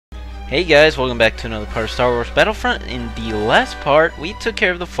Hey guys, welcome back to another part of Star Wars Battlefront. In the last part, we took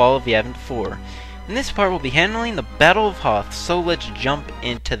care of the fall of Yavin 4. In this part, we'll be handling the Battle of Hoth, so let's jump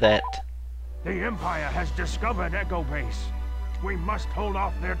into that. The Empire has discovered Echo Base. We must hold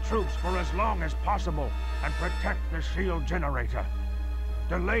off their troops for as long as possible and protect the shield generator.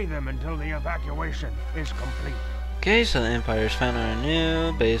 Delay them until the evacuation is complete. Okay, so the Empire's found a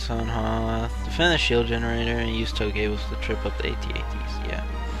new base on Hoth. Defend the shield generator and use tow cables to trip up the AT-ATs. Yeah.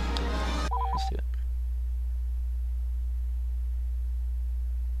 Let's do it.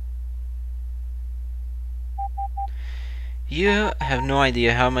 You have no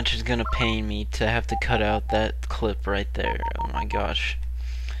idea how much it's gonna pain me to have to cut out that clip right there. Oh my gosh.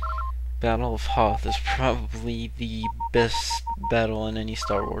 Battle of Hoth is probably the best battle in any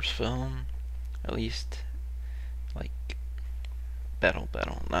Star Wars film. At least, like, battle,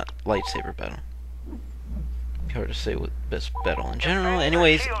 not lightsaber battle. Hard to say what best battle in general.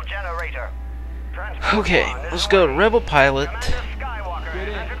 Anyways, okay, let's go to Rebel Pilot.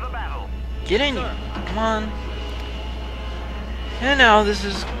 Get in here, come on. And now this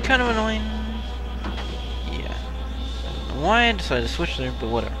is kind of annoying. Yeah, I don't know why I decided to switch there, but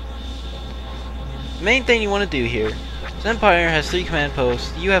whatever. The main thing you want to do here is Empire has 3 command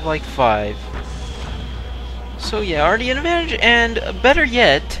posts. You have like 5. So yeah, already an advantage, and better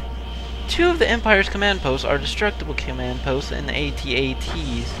yet, 2 of the Empire's command posts are destructible command posts in the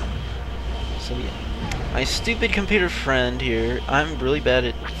AT-ATs. So yeah, my stupid computer friend here, I'm really bad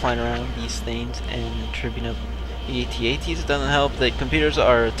at flying around these things and tripping up the AT-ATs. It doesn't help that computers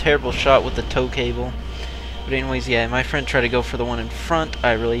are a terrible shot with the tow cable. But anyways, yeah, my friend tried to go for the one in front.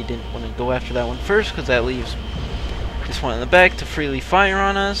 I really didn't want to go after that one first, because that leaves this one in the back to freely fire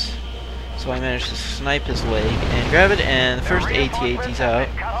on us. So I managed to snipe his leg and grab it, and the first AT-AT's out.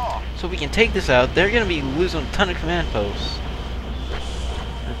 So we can take this out. They're going to be losing a ton of command posts.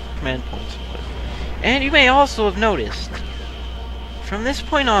 Or command points. And you may also have noticed, from this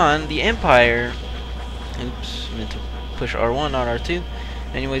point on, the Empire... Oops, I meant to push R1, not R2.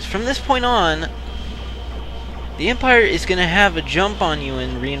 Anyways, from this point on, the Empire is going to have a jump on you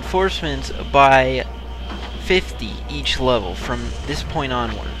in reinforcements by 50 each level from this point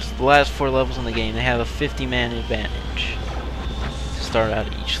onwards. The last 4 levels in the game, they have a 50-man advantage to start out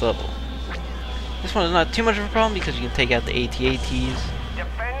at each level. This one is not too much of a problem because you can take out the AT-ATs.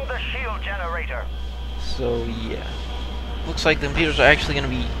 Defend the shield generator. So yeah, looks like the computers are actually going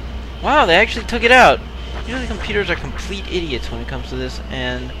to be... Wow, they actually took it out. Usually computers are complete idiots when it comes to this,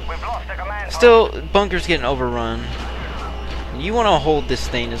 and still, bunker's getting overrun. You want to hold this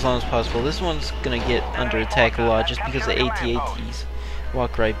thing as long as possible. This one's going to get under attack a lot just because the AT-ATs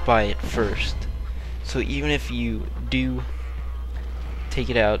walk right by it first. So even if you do take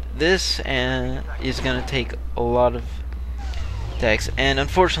it out, this is going to take a lot of attacks. And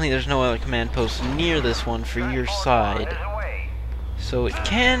unfortunately, there's no other command post near this one for your side. So it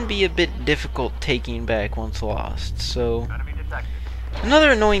can be a bit difficult taking back once lost. So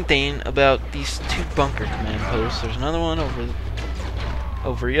another annoying thing about these 2 bunker command posts, there's another one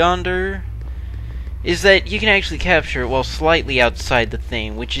over yonder, is that you can actually capture it while slightly outside the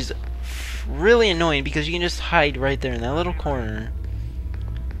thing, which is really annoying because you can just hide right there in that little corner.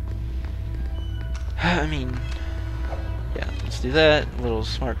 I mean, yeah, let's do that. A little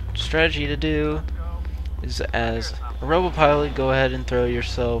smart strategy to do is, as a rebel pilot, go ahead and throw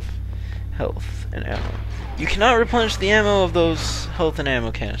yourself health and ammo. You cannot replenish the ammo of those health and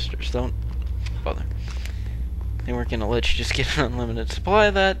ammo canisters. Don't bother. They weren't gonna let you just get an unlimited supply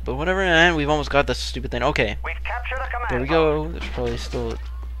of that, but whatever. And we've almost got this stupid thing. Okay, there we go. There's probably still an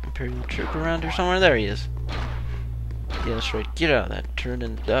Imperial troop around here somewhere. There he is. Yeah, that's right. Get out of that turret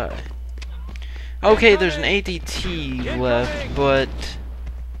and die. Okay, there's an ATT left, but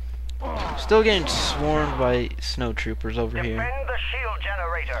still getting swarmed by snow troopers over here.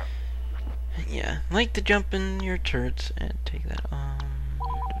 Yeah, like to jump in your turrets and take that on.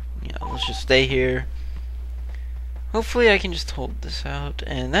 Yeah, let's just stay here. Hopefully I can just hold this out.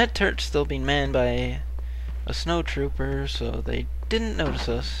 And that turret's still being manned by a snow trooper, so they didn't notice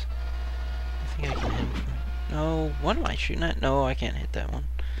us. I think I can hit him from... No, what am I shooting at? No, I can't hit that one.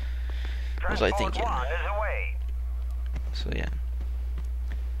 What was I thinking? So yeah.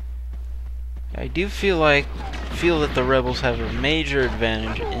 I do feel that the rebels have a major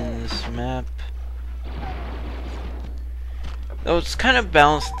advantage in this map. Though it's kind of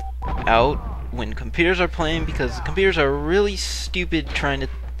balanced out when computers are playing, because the computers are really stupid trying to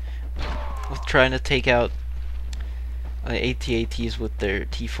take out AT-ATs with their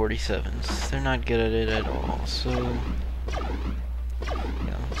T-47s. They're not good at it at all. So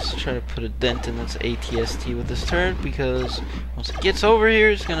yeah, Let's try to put a dent in this ATST with this turret, because once it gets over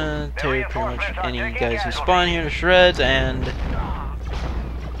here, it's gonna tear pretty much any guys who spawn here to shreds, and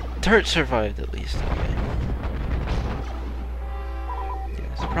turret survived at least. Okay. Yeah,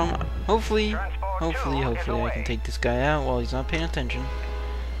 that's the problem. Hopefully I can take this guy out while he's not paying attention.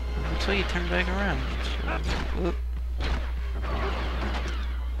 Looks like he turned back around. Whoop.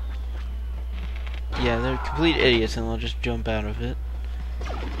 Yeah, they're complete idiots and they'll just jump out of it.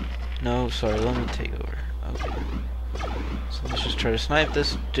 No, sorry, let me take over. Okay. So let's just try to snipe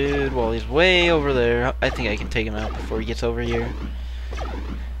this dude while he's way over there. I think I can take him out before he gets over here.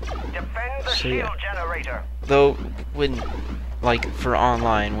 So yeah. Though, when, like, for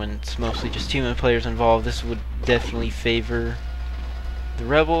online, when it's mostly just human players involved, this would definitely favor the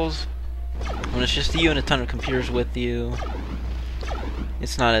rebels. When it's just you and a ton of computers with you,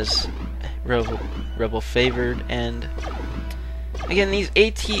 it's not as rebel favored. And again, these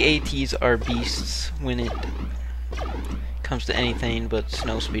AT-ATs are beasts when it comes to anything but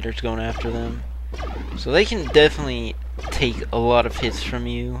snow speeders going after them. So they can definitely take a lot of hits from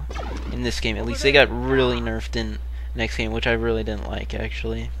you in this game. At least they got really nerfed in the next game, which I really didn't like,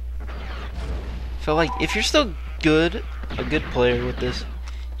 actually. So like, if you're still good, a good player with this,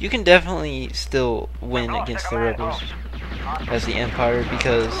 you can definitely still win against the rebels as the Empire,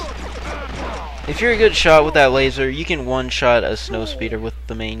 because if you're a good shot with that laser, you can one-shot a snowspeeder with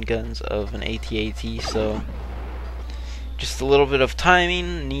the main guns of an AT-AT, so just a little bit of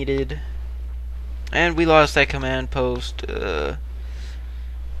timing needed. And we lost that command post.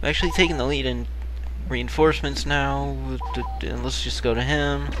 Actually taking the lead in reinforcements now. And let's just go to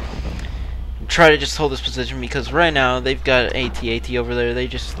him. Try to just hold this position, because right now they've got AT-AT over there. They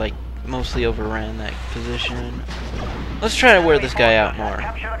just like mostly overran that position. Let's try to wear this guy out more.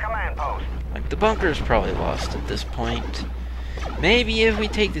 Like, the bunker is probably lost at this point. Maybe if we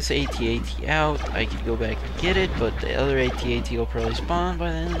take this AT-AT out, I could go back and get it, but the other AT-AT will probably spawn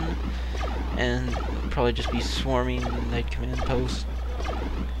by then, and it'll probably just be swarming that command post.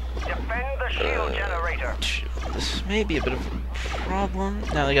 This may be a bit of a problem.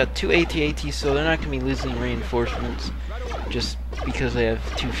 Now they got two AT-ATs, so they're not going to be losing reinforcements just because they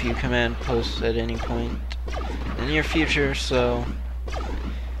have too few command posts at any point in the near future, so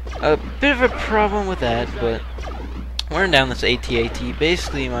a bit of a problem with that, but wearing down this AT-AT.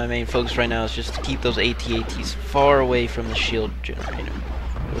 Basically my main focus right now is just to keep those AT-ATs far away from the shield generator,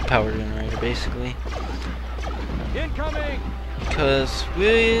 or the power generator, basically. Incoming! Because,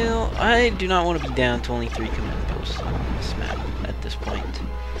 well, I do not want to be down to only 3 command posts on this map at this point.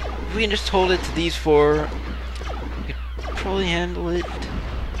 If we can just hold it to these 4, we could probably handle it.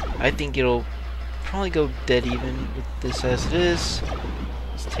 I think it'll probably go dead even with this as it is.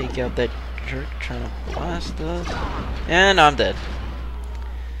 Let's take out that jerk trying to blast us. And I'm dead.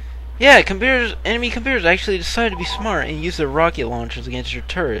 Yeah, enemy computers actually decided to be smart and use their rocket launchers against your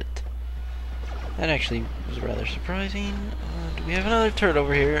turret. That actually was rather surprising. Do we have another turret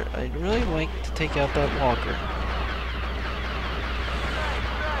over here? I'd really like to take out that walker.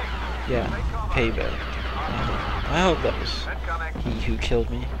 Yeah, payback. I hope that was he who killed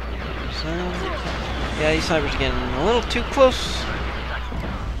me. So, yeah, these snipers are getting a little too close.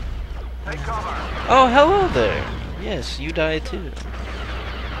 Oh, hello there. Yes, you died too.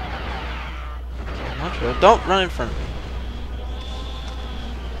 Don't run in front of me.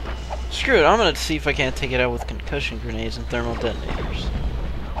 Screw it, I'm gonna see if I can't take it out with concussion grenades and thermal detonators.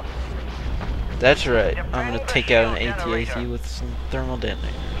 That's right, I'm gonna take out an AT-AT with some thermal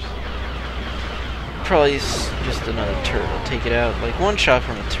detonators. Probably just another turret will take it out. Like, one shot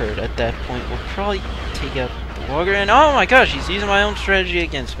from a turret at that point will probably take out the walker. And oh my gosh, he's using my own strategy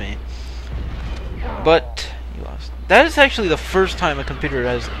against me. But he lost. That is actually the first time a computer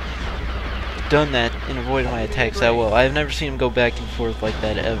has done that and avoided my attacks that well. I've never seen him go back and forth like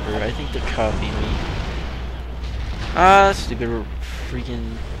that ever. I think they're copying me. Stupid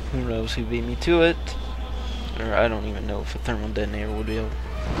freaking who knows who beat me to it. Or I don't even know if a thermal detonator would be able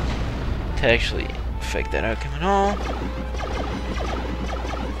to actually affect that outcome at all.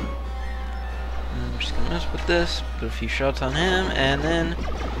 I'm just gonna mess with this, put a few shots on him, and then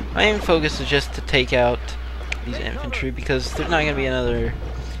my main focus is just to take out these infantry, because there's not gonna be another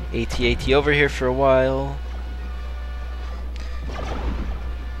AT-AT over here for a while.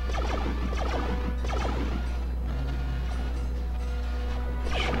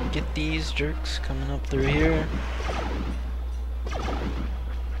 Try to get these jerks coming up through here.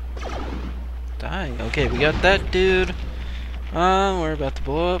 Die. Okay, we got that dude. We're about to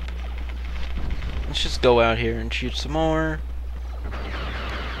blow up. Let's just go out here and shoot some more.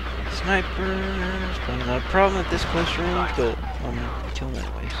 Sniper. It's probably not a problem at this close range, but I'm gonna kill him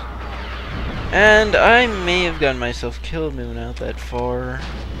anyways. And I may have gotten myself killed moving out that far.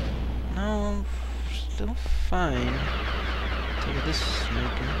 No, still fine. Take this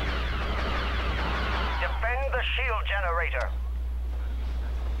sniper. Defend the shield generator.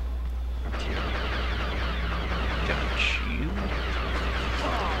 Got you.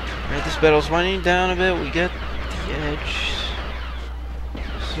 Alright, this battle's winding down a bit. We got the edge.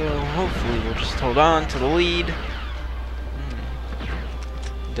 So hopefully we'll just hold on to the lead.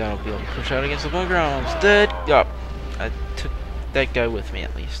 Doubt I'll be able to push out against the bunker. I'm almost dead. Yup. I took that guy with me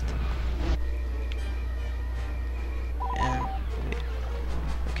at least. And wait.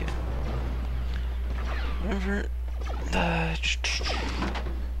 Okay. Whatever.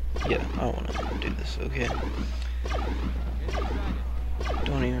 Yeah, I wanna do this, okay.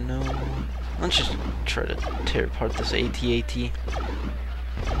 Don't even know. Let's just try to tear apart this AT-AT.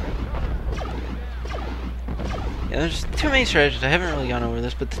 Yeah, there's two main strategies. I haven't really gone over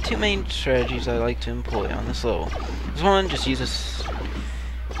this, but the two main strategies I like to employ on this level is one, just use this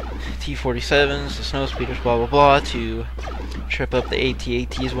T-47s, the snow speeders, blah blah blah, to trip up the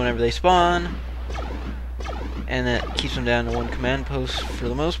AT-ATs whenever they spawn, and that keeps them down to one command post for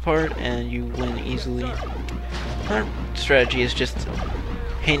the most part, and you win easily. Another strategy is just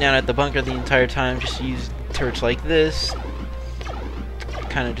hang out at the bunker the entire time. Just use turrets like this,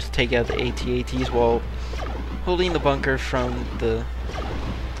 kind of just take out the AT-ATs while holding the bunker from the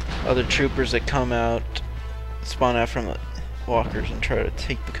other troopers that come out, spawn out from the walkers, and try to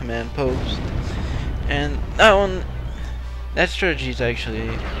take the command post. And that strategy is actually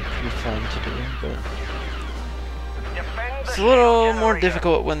pretty fun to do, but it's a little more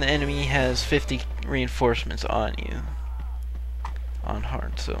difficult when the enemy has 50 reinforcements on you on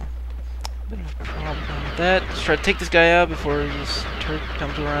hard, so a bit of a problem with that. Let's try to take this guy out before his turret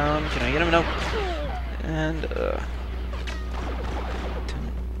comes around. Can I get him? Nope. And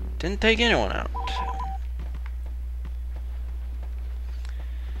didn't take anyone out.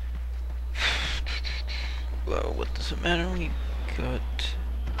 Well, what does it matter? We got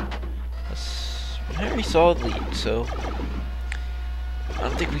a very solid lead, so I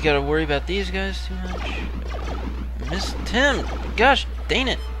don't think we gotta worry about these guys too much. Missed him! Gosh dang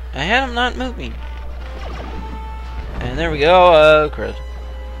it! I had him not moving. And there we go, crud.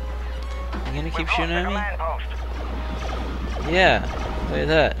 You gonna keep shooting at me? Yeah, look at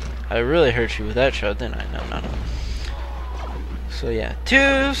that. I really hurt you with that shot, didn't I? No. So yeah,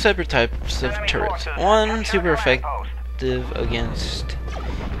 two separate types of turrets. One super effective against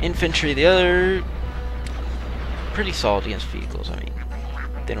infantry, the other pretty solid against vehicles. I mean,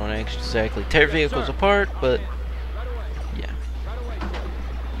 they don't exactly tear vehicles apart, but yeah.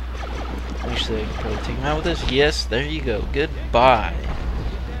 Actually, I can probably take them out with this. Yes, there you go. Goodbye.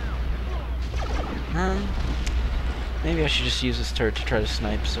 Maybe I should just use this turret to try to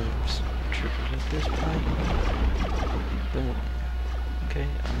snipe some troopers at this point. Boom. Okay.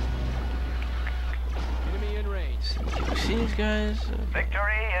 Enemy in range. Can you see these guys?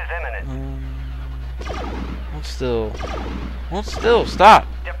 Victory is imminent. Hold still. Stop.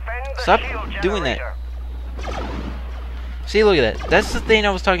 Defend the Stop shield doing that. generator. See, look at that. That's the thing I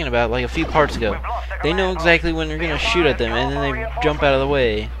was talking about like a few parts ago. They know exactly when you're gonna shoot at them, and then they jump out of the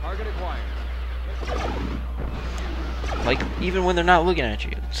way. Like, even when they're not looking at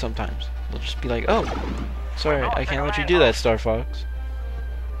you, sometimes. They'll just be like, oh, sorry, I can't let you do that, Star Fox.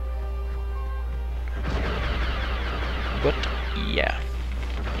 But, yeah.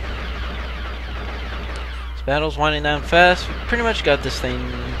 This battle's winding down fast. We pretty much got this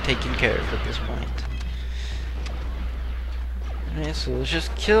thing taken care of at this point. Alright, so let's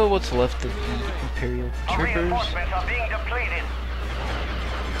just kill what's left of the Imperial troopers. Reinforcements are being depleted.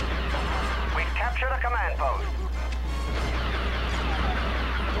 We've captured a command post.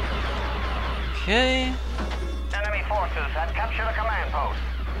 Okay. Enemy forces have captured a command post.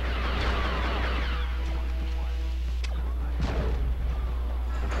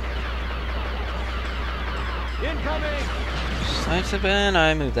 Incoming! Sidestep,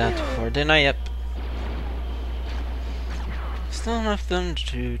 I moved that too far, didn't I? Yep. Still enough of them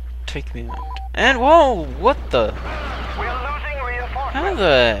to take me out. And whoa! What the? We're losing reinforcements. How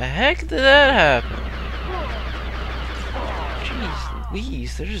the heck did that happen? Jeez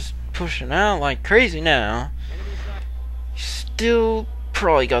Louise, they're just pushing out like crazy now. Still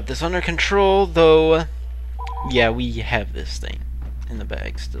probably got this under control, though. Yeah, we have this thing in the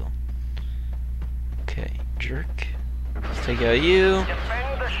bag still. Okay, jerk. Let's take out you.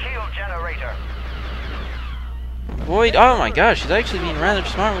 Defend the shield generator. Void. Oh my gosh, she's actually being rather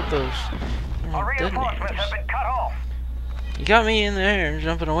smart with those Our reinforcements detonators. have been cut off. You got me in the air,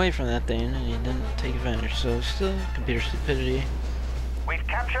 jumping away from that thing, and you didn't take advantage. So still, computer stupidity. We've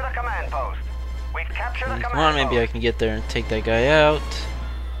captured a command post. We've captured a Come command on, post. maybe I can get there and take that guy out.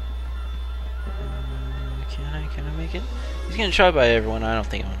 Can I make it? He's getting shot by everyone. I don't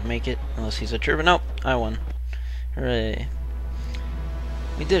think I'm gonna make it unless he's a trooper. Nope, I won. Hooray!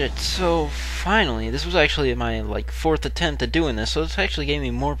 We did it. So finally, this was actually my like 4th attempt at doing this. So this actually gave me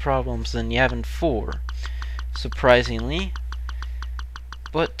more problems than Yavin 4, surprisingly.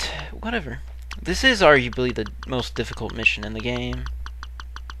 But whatever. This is arguably the most difficult mission in the game.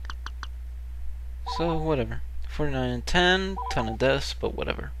 So whatever. 49 and 10, ton of deaths, but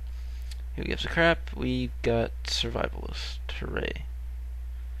whatever. Who gives a crap? We got survivalist. Hooray.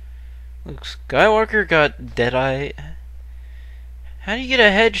 Luke Skywalker got Deadeye. How do you get a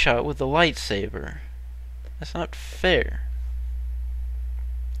headshot with a lightsaber? That's not fair.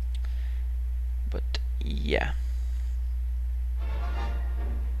 But yeah.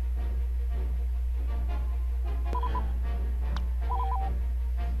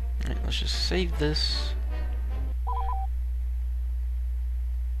 Alright, let's just save this.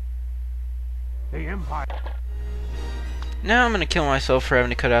 The Empire. Now I'm gonna kill myself for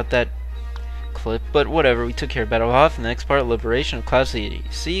having to cut out that clip, but whatever, we took care of Battle of Hoth, and the next part, Liberation of Cloud City.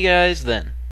 See you guys then.